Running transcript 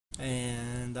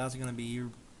and that's gonna be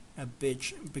a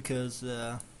bitch because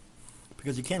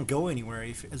you can't go anywhere.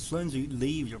 As soon as you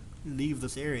leave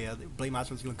this area, the Blade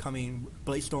Master is gonna come in,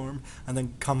 Blade Storm, and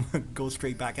then come go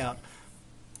straight back out.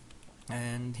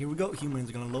 And here we go. Humans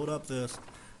are gonna load up this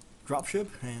dropship,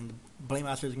 and Blade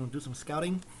Master is gonna do some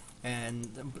scouting and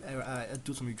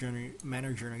do some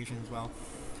mana generation as well.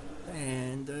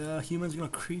 And humans are gonna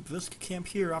creep this camp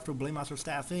here after Blade Master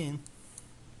staff in.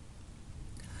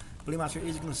 Blade Master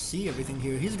is gonna see everything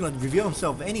here. He's gonna reveal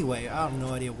himself anyway. I have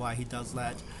no idea why he does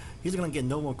that. He's gonna get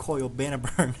no more coil banner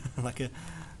burn like a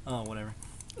whatever.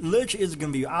 Lich is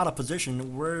gonna be out of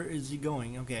position. Where is he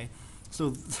going? Okay, so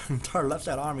the entire left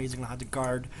side army is gonna have to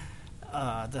guard.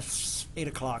 That's 8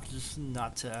 o'clock. Just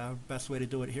not best way to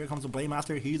do it. Here comes the Blade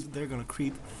Master. They're gonna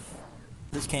creep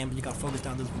this camp. You gotta focus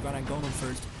down this Granite Golem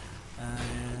first,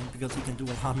 and because he can do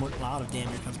a lot of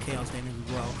damage, because chaos damage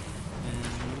as well. And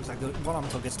it looks like the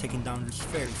Elemental gets taken down just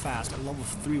fairly fast. A level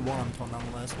 3 Elemental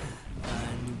nonetheless.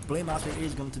 And Blade Master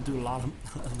is going to do a lot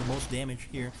of the most damage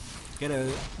here. Get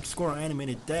a score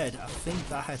animated dead. I think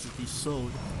that has to be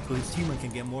sold, so his human can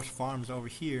get more farms over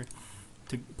here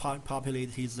to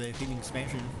populate his healing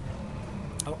expansion.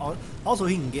 Also,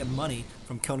 he can get money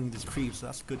from killing these creeps, so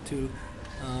that's good too.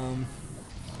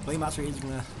 Blade Master is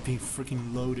gonna be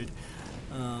freaking loaded.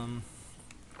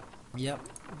 Yep,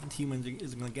 humans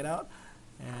is gonna get out,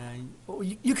 and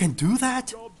you can do that.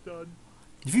 Job's done.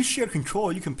 If you share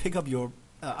control, you can pick up your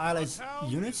allies'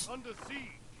 units.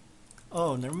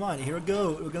 Oh, never mind. Here we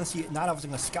go. We're gonna see Night Elf's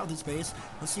gonna scout this base.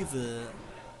 Let's see if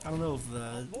I don't know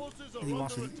if he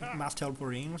wants to mass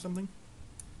teleport in or something.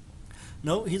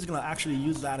 No, he's gonna actually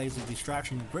use that as a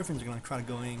distraction. Griffin's gonna try to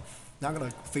go in. Not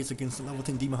gonna face against the level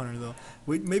 10 Demon Hunter though.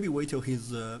 Maybe wait till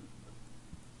his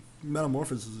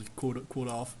metamorphosis is cooled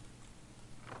off.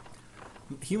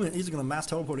 Human is gonna mass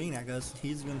teleport in, I guess.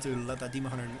 He's going to let that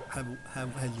Demon Hunter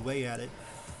have his way at it.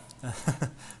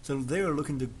 So they're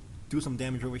looking to do some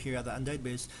damage over here at the Undead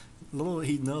base. Little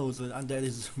he knows that Undead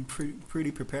is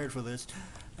pretty prepared for this.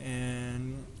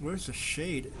 And where's the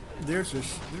shade? There's a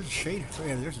shade. So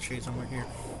yeah, there's a shade somewhere here.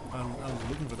 I was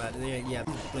looking for that. Yeah,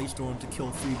 Blade Storm to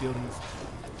kill 3 buildings.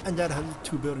 Undead has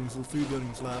 2 buildings, so 3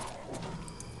 buildings left.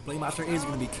 Blade Master is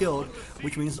going to be killed,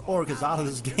 which means Orc is out of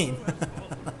this game.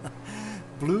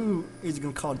 Blue is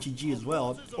going to call GG as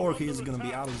well. Orc is going to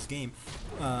be out of this game.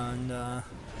 And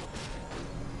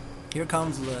here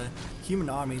comes the human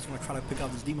army. He's going to try to pick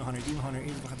up this Demon Hunter. Demon Hunter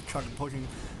is going to have to charge a potion.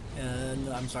 And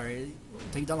I'm sorry,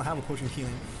 he doesn't have a potion of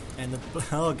healing. And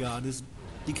oh god, this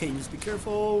DK needs to be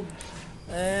careful.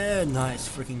 And nice,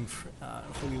 freaking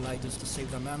Holy Light just to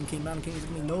save that Mountain King. Mountain King is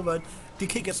going to be Nova.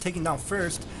 DK gets taken down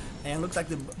first. And looks like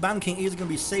the Mountain King is going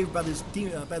to be saved by this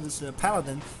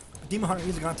Paladin. Demon Hunter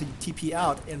is going to TP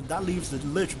out, and that leaves the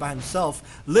Lich by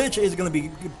himself. Lich is going to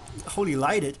be Holy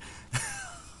Lighted.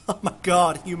 Oh my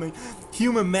god,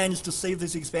 human managed to save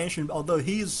this expansion, although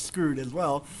he's screwed as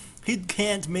well. He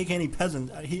can't make any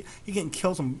peasant. He can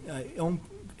kill some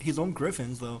his own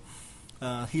griffins though.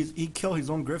 He killed his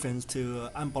own griffins to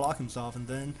unblock himself,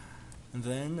 and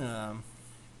then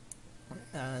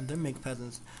make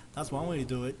peasants. That's one way to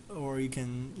do it. Or you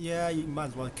can, yeah, you might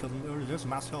as well kill him. Or there's a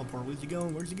mass teleport. Where's he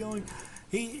going? Where's he going?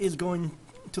 He is going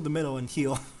to the middle and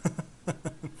heal.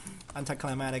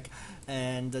 Anticlimactic.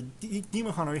 And the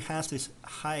Demon Hunter has this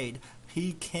hide.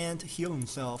 He can't heal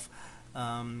himself.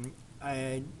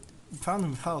 I found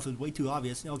his health is way too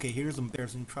obvious. Okay, here's some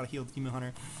bears and try to heal the Demon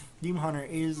Hunter. Demon Hunter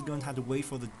is going to have to wait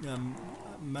for the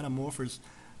metamorphose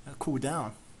cool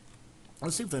down.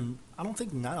 Let's see if I don't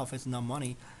think Night Elf has enough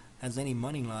money. Has any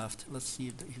money left? Let's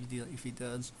see if he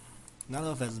does. Night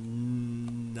Elf has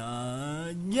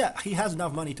yeah, he has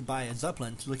enough money to buy a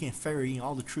Zeppelin, so he can ferry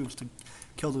all the troops to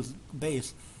kill this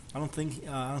base. I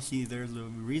don't see there's a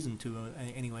reason to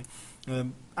anyway.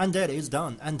 Undead is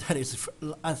done. Undead is.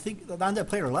 I think the Undead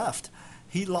player left.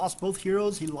 He lost both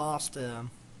heroes. He lost all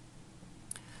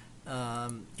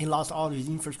of his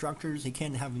infrastructures. He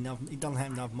can't have enough. He doesn't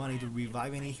have enough money to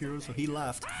revive any heroes, so he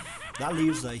left. That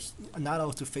leaves Night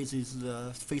Elf to face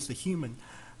the human.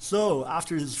 So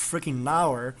after this freaking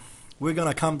hour, we're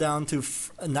gonna come down to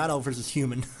Night Elf versus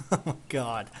human. Oh my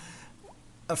god,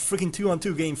 a freaking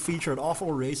 2-on-2 game featured all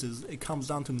 4 races. It comes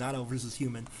down to Night Elf versus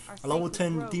human. A level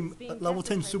 10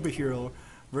 superhero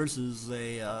versus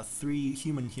a 3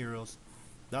 human heroes.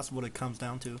 That's what it comes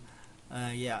down to.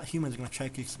 Yeah, humans are gonna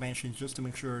check expansions just to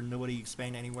make sure nobody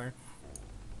expand anywhere.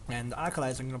 And the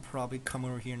acolytes are gonna probably come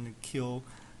over here and kill,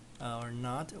 or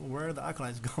not. Where are the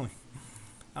acolytes going?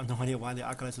 I have no idea why the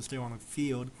acolytes are still on the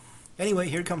field. Anyway,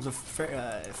 here comes a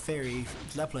fairy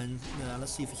Zeppelin.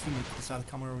 Let's see if a human decides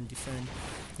to come over and defend.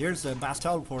 Here's the mass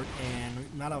teleport, and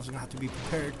Madov's gonna have to be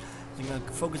prepared. He's gonna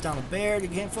focus down the bear. You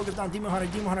can't focus down Demon Hunter.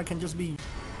 Demon Hunter can just be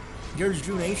your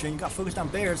rejuvenation. You got focus down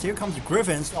bears. Here comes the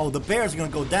griffins. Oh, the bears are gonna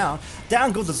go down.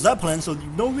 Down goes the Zeppelin. So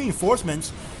no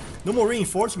reinforcements, no more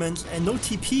reinforcements, and no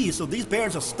TP. So these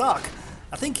bears are stuck.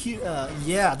 I think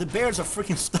yeah, the bears are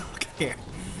freaking stuck here.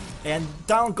 And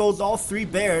down goes all 3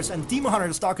 bears, and Demon Hunter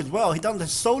is stuck as well. He doesn't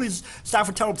sold his staff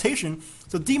for teleportation,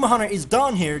 so Demon Hunter is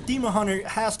done here. Demon Hunter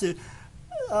has to.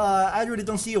 I really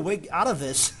don't see a way out of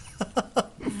this.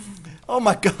 Oh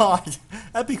my god,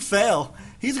 epic fail.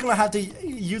 He's gonna have to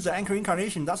use the Anchor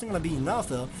Incarnation. That's not gonna be enough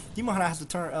though. Demon Hunter has to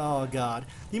turn. Oh god,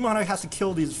 Demon Hunter has to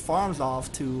kill these farms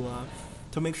off to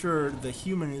make sure the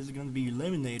human is gonna be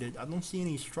eliminated. I don't see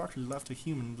any structures left to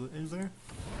human. Is there?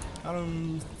 I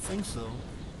don't think so.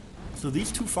 So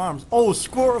these 2 farms. Oh,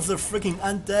 Score of the freaking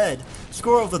Undead.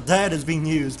 Score of the Dead is being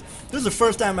used. This is the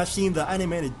first time I've seen the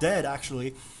animated dead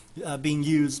actually being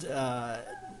used by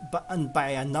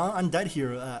a non-undead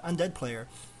hero, undead player.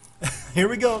 Here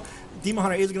we go. Demon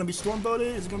Hunter is gonna be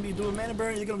stormboated. Is gonna be doing mana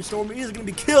burn. Is gonna be storm. Is gonna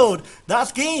be killed.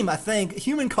 That's game. I think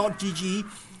human called GG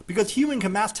because human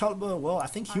can mass teleport. Well, I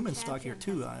think human's stuck here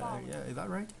too. Yeah, is that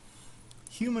right?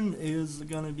 Human is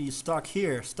gonna be stuck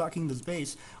here, stuck in this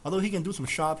base. Although he can do some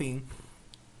shopping.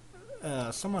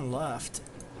 Someone left.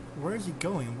 Where is he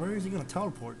going? Where is he gonna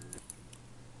teleport?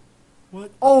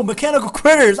 What? Oh, mechanical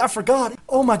critters! I forgot.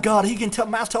 Oh my god, he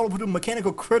can mass teleport to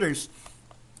mechanical critters.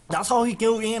 That's how he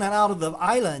go in and out of the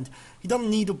island. He doesn't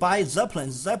need to buy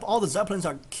Zeppelins. All the Zeppelins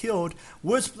are killed.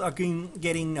 Wisps are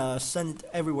getting sent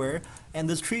everywhere. And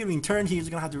this tree of eternity is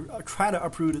gonna have to try to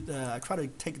uproot. Try to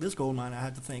take this gold mine. I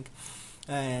have to think.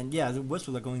 And yeah, the wisps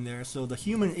are going there. So the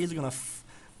human is gonna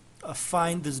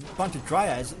find this bunch of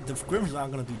dryads. The griffins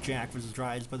aren't gonna do jack versus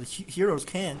dryads, but the heroes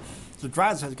can. So the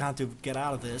dryads have got to get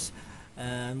out of this,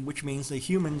 which means the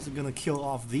humans are gonna kill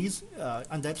off these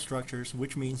undead structures.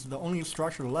 Which means the only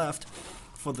structure left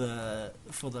for the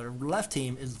left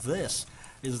team is this.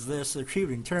 Tree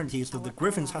of Eternity. So the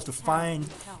griffins has to find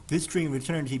this Tree of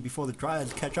Eternity before the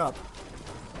dryads catch up.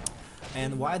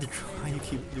 And why you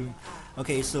keep doing?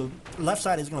 Okay, so left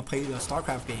side is gonna play a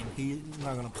StarCraft game. He's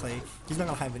not gonna play. He's not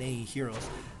gonna have any heroes.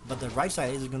 But the right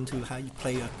side is going to have you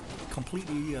play a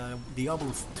completely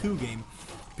Diablo 2 game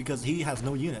because he has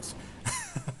no units.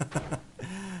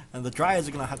 And the Dryads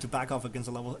are gonna have to back off against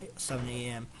a level 7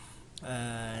 AM.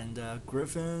 And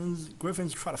Griffins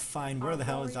try to find where the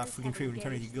hell is that freaking Tree of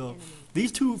Eternity go.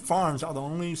 These 2 farms are the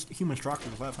only human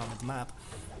structures left on the map.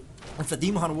 If the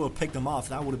Demon Hunter would have picked them off,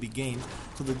 that would have been game.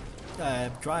 So the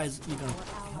Dryads, you can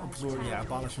absorb,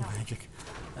 abolish magic.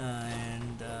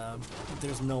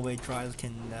 There's no way Dryads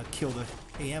can kill the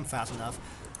AM fast enough.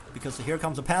 Because here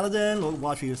comes the Paladin.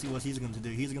 Watch you see what he's going to do.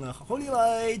 He's going to Holy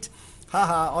Light!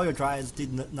 Haha, all your Dryads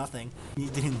did nothing. He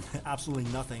did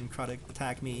absolutely nothing, try to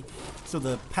attack me. So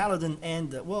the Paladin and,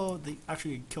 they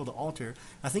actually killed the altar.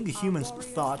 I think the humans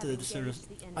thought that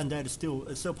undead is still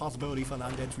a possibility for the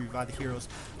undead to revive the heroes.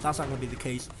 That's not going to be the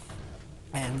case.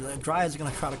 And the Dryads are going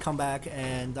to try to come back,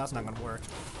 and that's not going to work.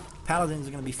 Paladin is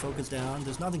going to be focused down.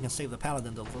 There's nothing can save the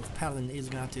Paladin, though. The Paladin is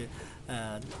going to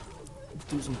have to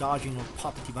do some dodging or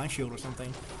pop the Divine Shield or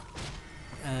something.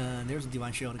 And there's a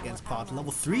Divine Shield against Pop,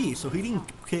 level 3, so he didn't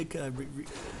kick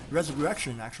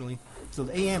Resurrection actually. So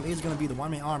the AM is going to be the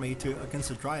one-man army against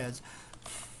the Dryads.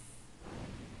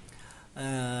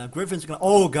 Griffin's gonna.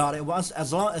 Oh god! As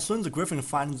soon as the Griffin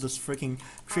finds this freaking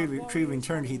tree of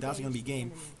eternity, that's gonna be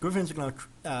game. Griffin's gonna.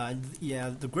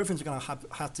 The Griffins are gonna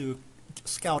have to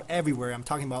scout everywhere. I'm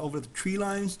talking about over the tree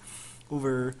lines,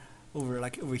 over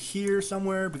here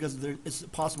somewhere, because it's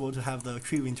possible to have the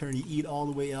Tree of Eternity eat all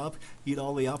the way up,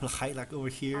 and hide like over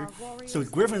here. So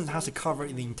Griffins has to cover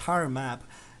the entire map.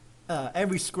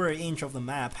 Every square inch of the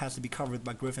map has to be covered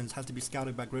by Griffins, has to be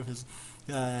scouted by Griffins,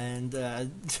 and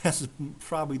that's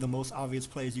probably the most obvious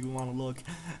place you want to look.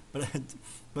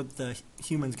 But the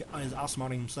human is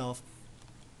outsmarting himself.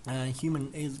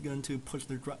 Human is going to push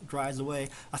the Dryads away.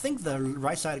 I think the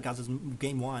right side got this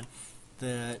game 1.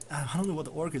 I don't know what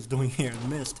the Orc is doing here in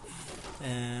Myst,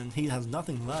 and he has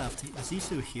nothing left. Is he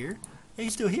still here? Yeah,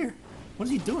 he's still here. What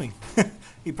is he doing?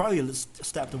 He probably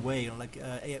stepped away, like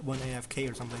one AFK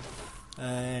or something.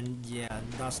 And yeah,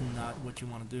 that's not what you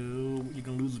want to do. You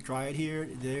can lose a Dryad here.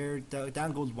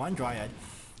 Down goes one Dryad.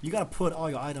 You gotta put all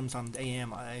your items on the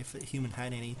AM if a human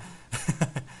had any.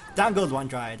 Down goes one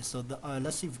Dryad. So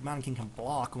let's see if Mountain King can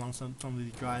block some of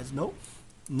these Dryads. Nope,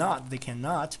 they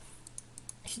cannot.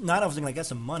 Night Elf's gonna get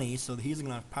some money, so he's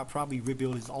gonna probably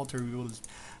rebuild his altar, rebuild his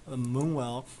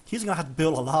moonwell. He's gonna have to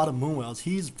build a lot of moonwells.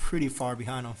 He's pretty far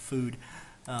behind on food.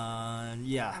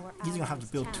 Yeah, he's gonna have to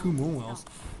build 2 moonwells.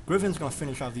 Griffin's gonna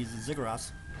finish off these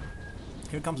ziggurats.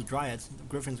 Here comes the dryads.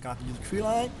 Griffin's got to use the tree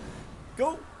line.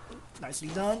 Go! Nicely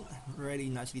done. Ready,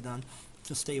 nicely done.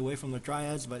 Just stay away from the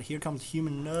dryads, but here comes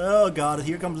human. Oh god,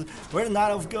 here comes. Where the Night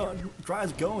Elf go?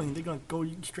 Dryads going? They're gonna go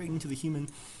straight into the human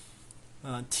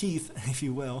teeth, if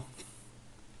you will.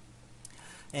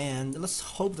 And let's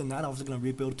hope the Night Elf is gonna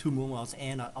rebuild 2 moonwells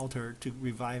and an altar to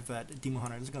revive that demon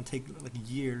hunter. It's gonna take like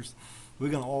years.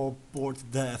 We're gonna all bore to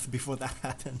death before that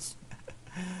happens.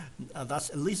 That's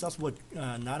at least that's what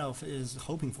Night Elf is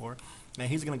hoping for. And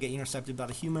he's gonna get intercepted by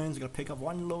the humans. He's gonna pick up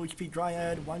 1 low HP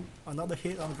dryad. Another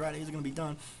hit on the dryad is gonna be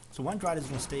done. So 1 dryad is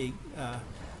gonna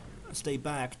stay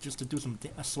back just to do some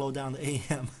slow down the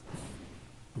AM.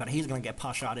 But he's gonna get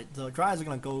pot shotted. The dryads are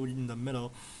gonna go in the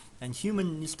middle, and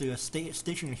human needs to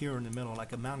station a hero in the middle,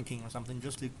 like a Mountain King or something,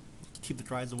 just to keep the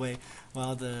dryads away.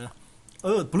 While the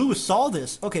Blue saw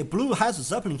this. Okay, Blue has a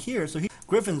Zeppelin here, so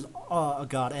Griffin's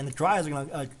god, and the dryads are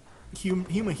gonna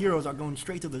human heroes are going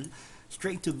straight to the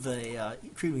Tree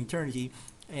of Eternity.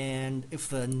 And if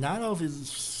the Night Elf is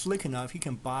slick enough, he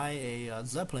can buy a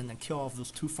Zeppelin and kill off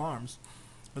those 2 farms.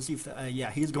 Let's see if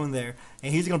yeah, he's going there,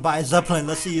 and he's gonna buy a Zeppelin.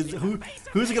 Let's see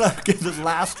who's gonna get this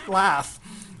last laugh.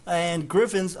 And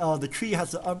Griffin's the tree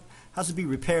has to be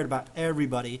repaired by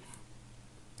everybody.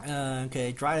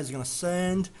 Okay, Dryad is gonna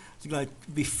send. He's gonna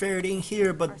be ferreting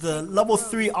here, but the level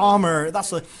 3 armor.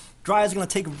 Dryad is gonna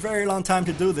take a very long time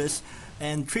to do this.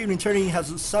 And Tree of Eternity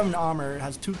has 7 armor,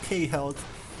 has 2k health.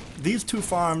 These 2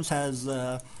 farms has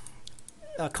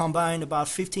combined about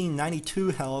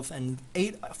 1592 health and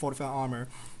 8 fortified armor.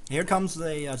 Here comes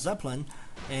the Zeppelin,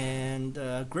 and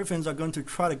Griffins are going to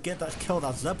try to kill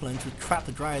that Zeppelin to trap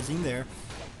the Dryads in there.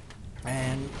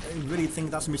 And I really think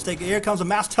that's a mistake. Here comes a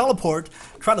mass teleport,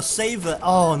 try to save the.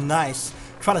 Oh, nice.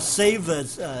 Try to save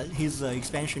his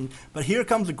expansion. But here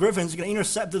comes the Griffins, going to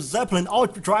intercept the Zeppelin. All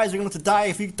Dryads are going to die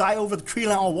if you die over the tree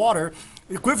line or water.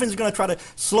 The Griffins are going to try to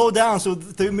slow down so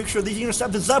to make sure they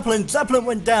intercept the Zeppelin. Zeppelin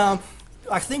went down.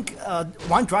 I think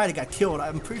 1 Dryad got killed.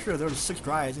 I'm pretty sure there were 6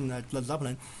 Dryads in the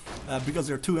Zeppelin because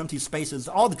there are 2 empty spaces.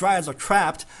 All the Dryads are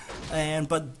trapped,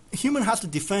 but human has to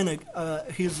defend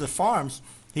his farms.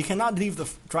 He cannot leave the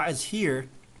Dryads here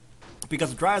because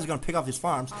the Dryads are going to pick off his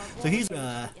farms. So he's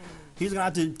going to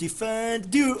have to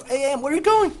defend. Dude, AM, where are you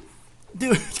going?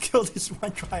 Dude, kill this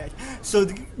 1 Dryad. So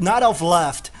the Night Elf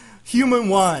left. Human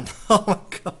won. Oh my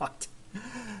god.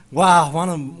 Wow, one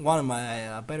of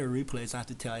my better replays, I have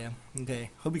to tell you. Okay,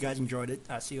 hope you guys enjoyed it.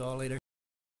 I'll see you all later.